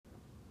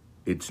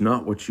It's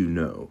not what you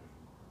know,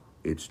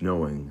 it's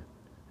knowing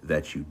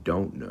that you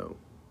don't know.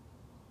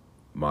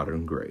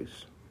 Modern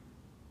Grace.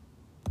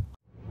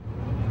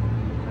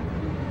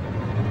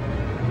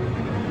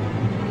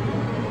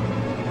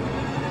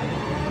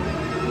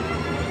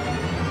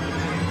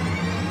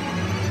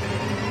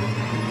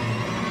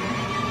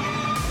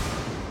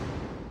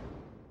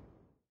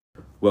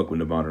 Welcome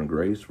to Modern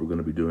Grace. We're going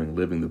to be doing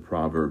Living the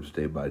Proverbs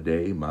Day by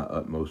Day, My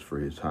Utmost for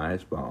His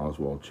Highest by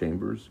Oswald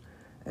Chambers,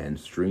 and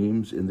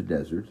Streams in the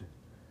Desert.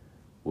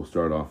 We'll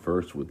start off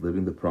first with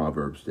Living the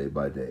Proverbs Day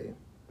by Day.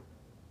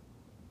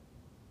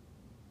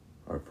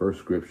 Our first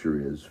scripture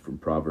is from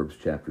Proverbs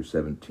chapter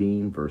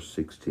 17, verse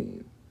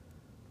 16.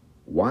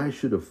 Why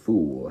should a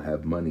fool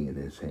have money in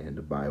his hand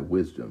to buy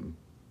wisdom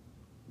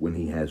when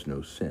he has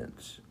no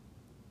sense?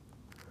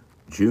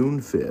 June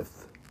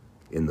 5th,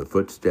 in the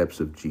footsteps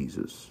of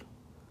Jesus.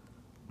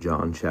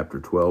 John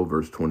chapter 12,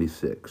 verse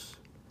 26.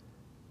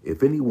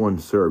 If anyone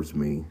serves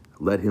me,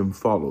 let him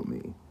follow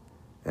me,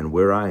 and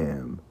where I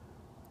am,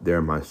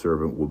 there my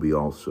servant will be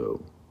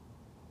also.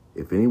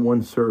 If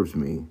anyone serves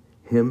me,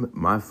 him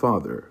my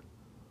Father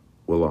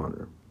will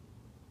honor.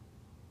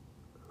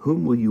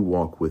 Whom will you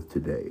walk with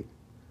today?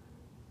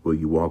 Will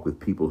you walk with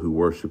people who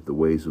worship the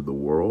ways of the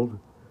world,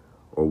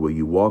 or will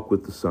you walk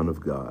with the Son of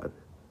God?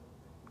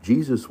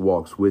 Jesus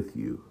walks with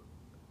you.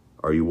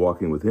 Are you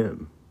walking with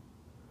him?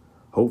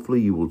 Hopefully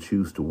you will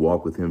choose to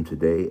walk with him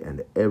today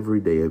and every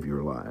day of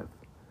your life.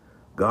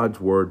 God's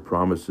word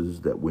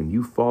promises that when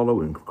you follow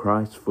in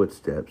Christ's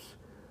footsteps,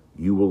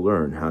 you will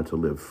learn how to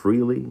live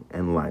freely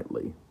and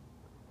lightly.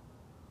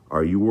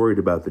 Are you worried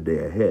about the day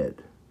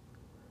ahead?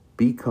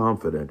 Be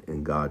confident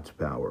in God's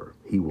power.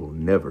 He will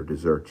never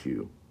desert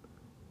you.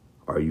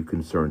 Are you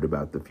concerned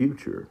about the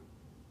future?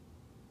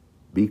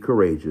 Be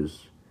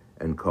courageous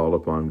and call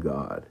upon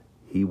God.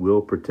 He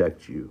will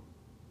protect you.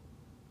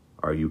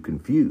 Are you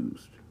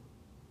confused?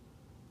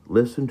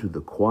 Listen to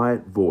the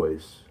quiet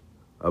voice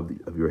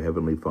of your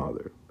Heavenly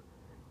Father.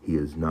 He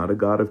is not a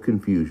God of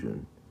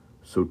confusion,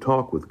 so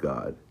talk with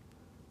God,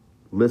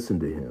 listen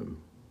to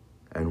him,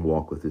 and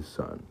walk with his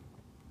Son.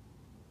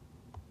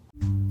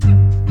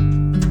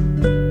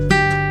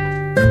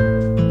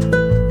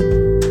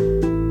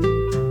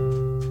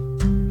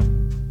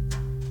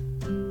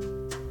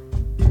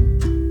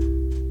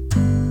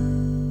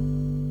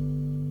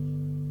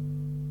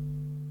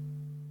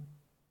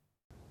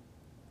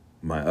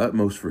 My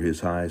Utmost for His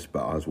Highest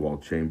by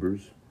Oswald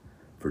Chambers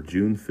for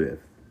June 5th,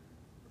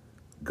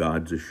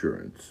 God's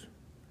Assurance.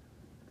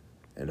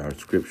 And our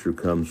scripture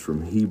comes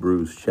from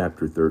Hebrews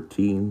chapter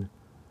 13,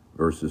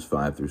 verses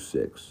 5 through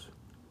 6.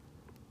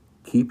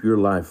 Keep your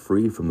life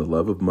free from the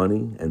love of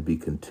money and be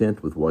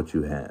content with what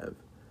you have.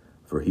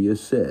 For he has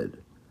said,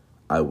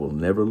 I will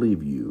never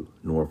leave you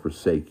nor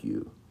forsake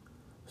you.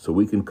 So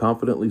we can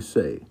confidently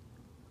say,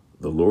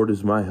 the Lord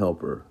is my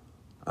helper,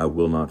 I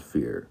will not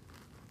fear.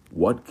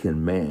 What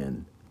can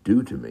man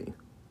do to me?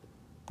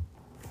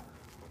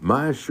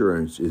 My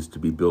assurance is to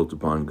be built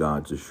upon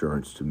God's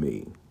assurance to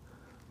me.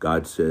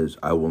 God says,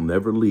 I will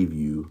never leave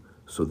you,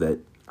 so that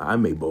I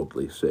may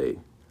boldly say,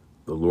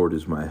 the Lord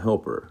is my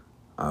helper,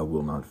 I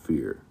will not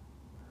fear.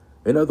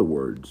 In other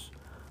words,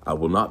 I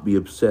will not be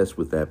obsessed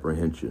with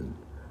apprehension.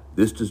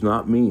 This does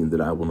not mean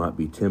that I will not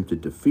be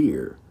tempted to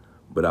fear,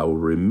 but I will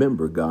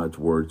remember God's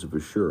words of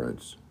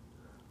assurance.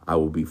 I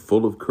will be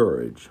full of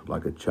courage,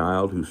 like a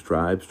child who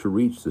strives to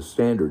reach the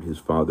standard his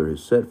father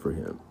has set for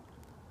him.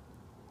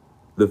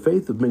 The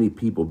faith of many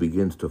people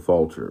begins to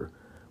falter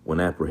when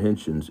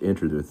apprehensions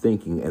enter their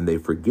thinking and they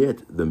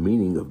forget the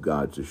meaning of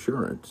God's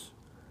assurance.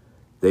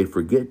 They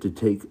forget to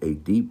take a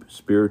deep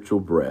spiritual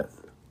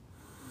breath.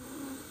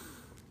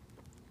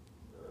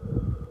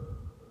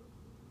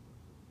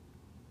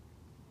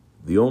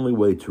 The only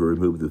way to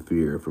remove the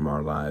fear from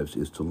our lives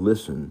is to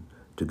listen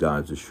to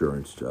God's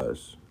assurance to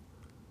us.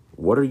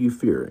 What are you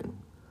fearing?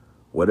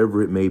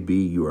 Whatever it may be,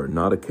 you are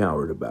not a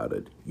coward about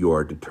it. You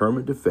are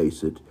determined to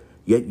face it,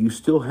 yet you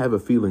still have a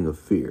feeling of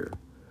fear.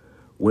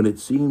 When it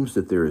seems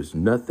that there is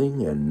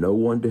nothing and no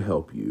one to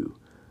help you,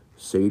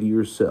 say to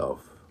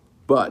yourself,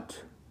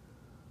 but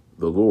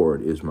the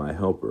Lord is my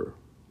helper,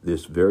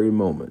 this very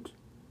moment,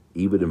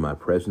 even in my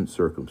present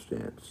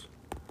circumstance.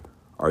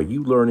 Are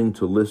you learning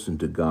to listen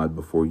to God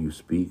before you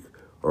speak,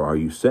 or are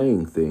you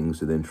saying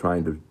things and then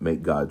trying to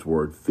make God's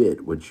word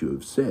fit what you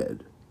have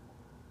said?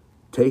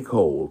 Take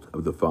hold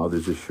of the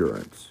Father's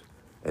assurance,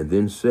 and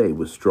then say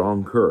with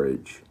strong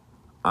courage,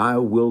 I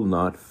will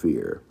not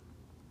fear.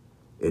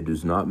 It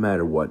does not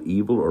matter what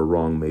evil or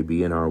wrong may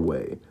be in our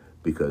way,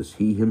 because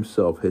he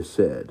himself has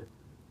said,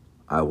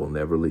 I will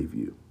never leave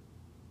you.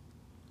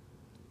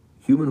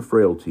 Human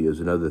frailty is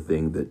another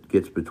thing that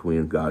gets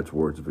between God's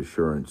words of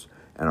assurance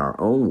and our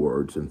own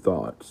words and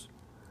thoughts.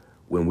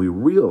 When we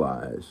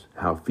realize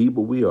how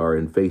feeble we are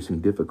in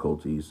facing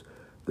difficulties,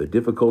 the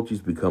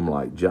difficulties become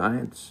like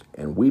giants,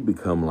 and we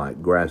become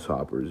like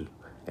grasshoppers,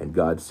 and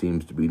God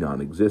seems to be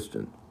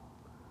non-existent.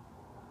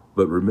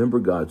 But remember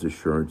God's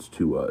assurance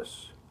to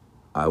us,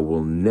 I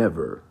will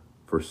never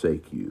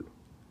forsake you.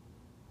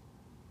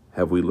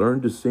 Have we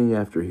learned to sing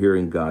after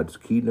hearing God's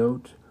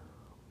keynote?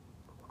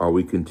 Are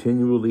we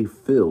continually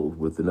filled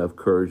with enough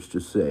courage to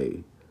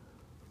say,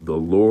 "The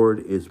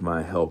Lord is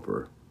my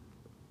helper"?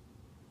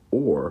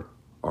 Or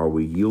are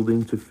we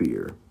yielding to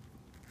fear?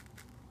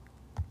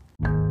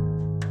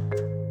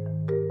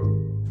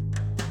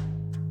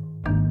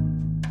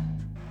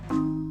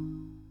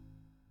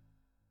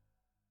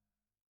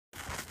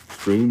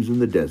 Streams in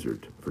the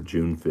Desert for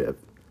June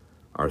 5th.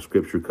 Our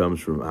scripture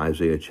comes from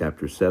Isaiah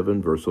chapter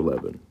 7, verse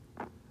 11.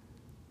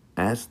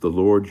 Ask the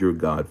Lord your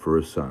God for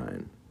a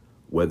sign,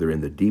 whether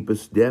in the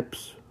deepest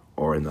depths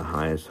or in the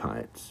highest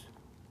heights.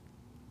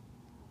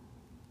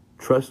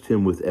 Trust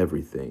him with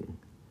everything.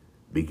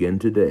 Begin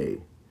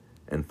today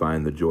and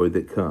find the joy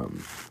that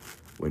comes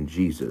when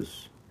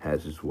Jesus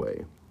has his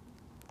way.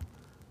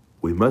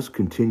 We must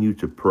continue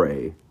to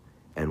pray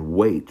and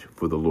wait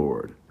for the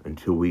Lord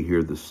until we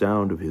hear the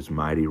sound of his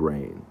mighty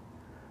reign.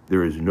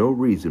 There is no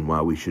reason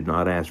why we should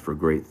not ask for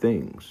great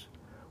things.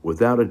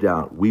 Without a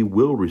doubt, we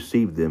will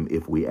receive them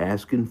if we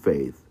ask in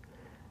faith,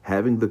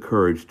 having the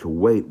courage to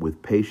wait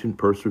with patient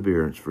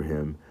perseverance for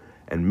him,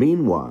 and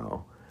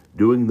meanwhile,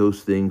 doing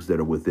those things that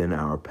are within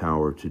our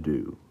power to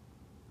do.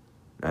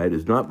 Now, it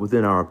is not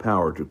within our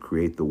power to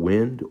create the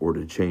wind or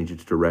to change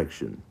its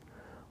direction,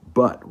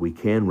 but we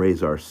can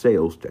raise our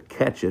sails to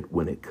catch it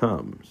when it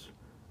comes.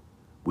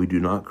 We do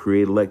not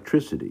create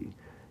electricity,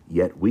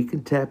 yet we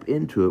can tap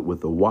into it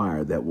with a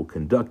wire that will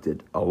conduct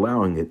it,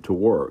 allowing it to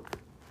work.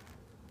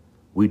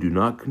 We do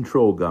not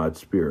control God's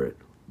Spirit,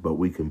 but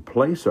we can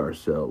place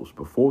ourselves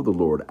before the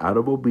Lord out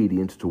of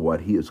obedience to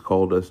what he has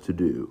called us to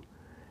do,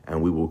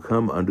 and we will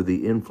come under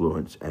the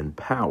influence and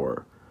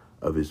power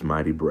of his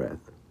mighty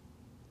breath.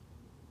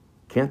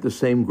 Can't the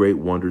same great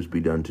wonders be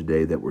done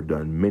today that were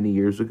done many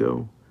years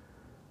ago?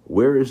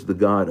 Where is the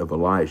God of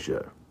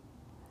Elijah?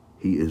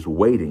 He is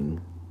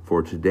waiting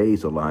for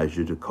today's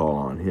Elijah to call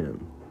on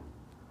him.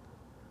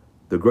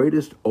 The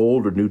greatest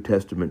Old or New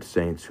Testament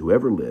saints who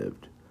ever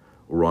lived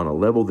were on a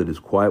level that is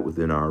quite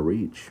within our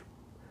reach.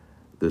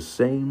 The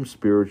same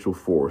spiritual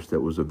force that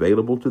was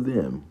available to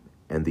them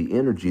and the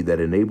energy that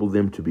enabled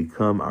them to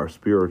become our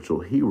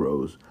spiritual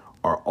heroes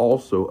are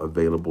also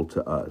available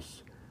to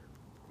us.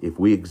 If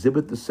we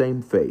exhibit the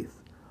same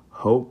faith,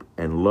 hope,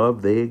 and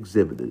love they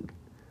exhibited,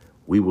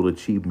 we will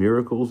achieve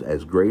miracles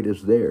as great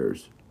as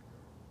theirs.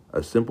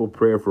 A simple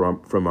prayer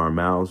from our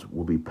mouths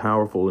will be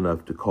powerful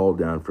enough to call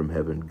down from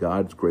heaven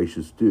God's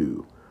gracious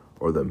dew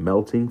or the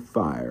melting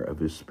fire of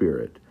his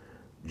Spirit,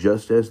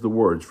 just as the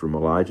words from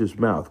Elijah's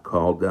mouth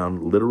called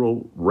down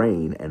literal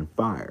rain and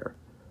fire.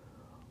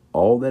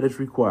 All that is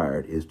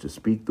required is to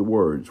speak the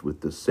words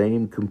with the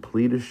same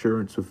complete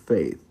assurance of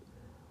faith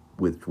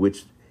with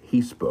which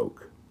he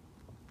spoke.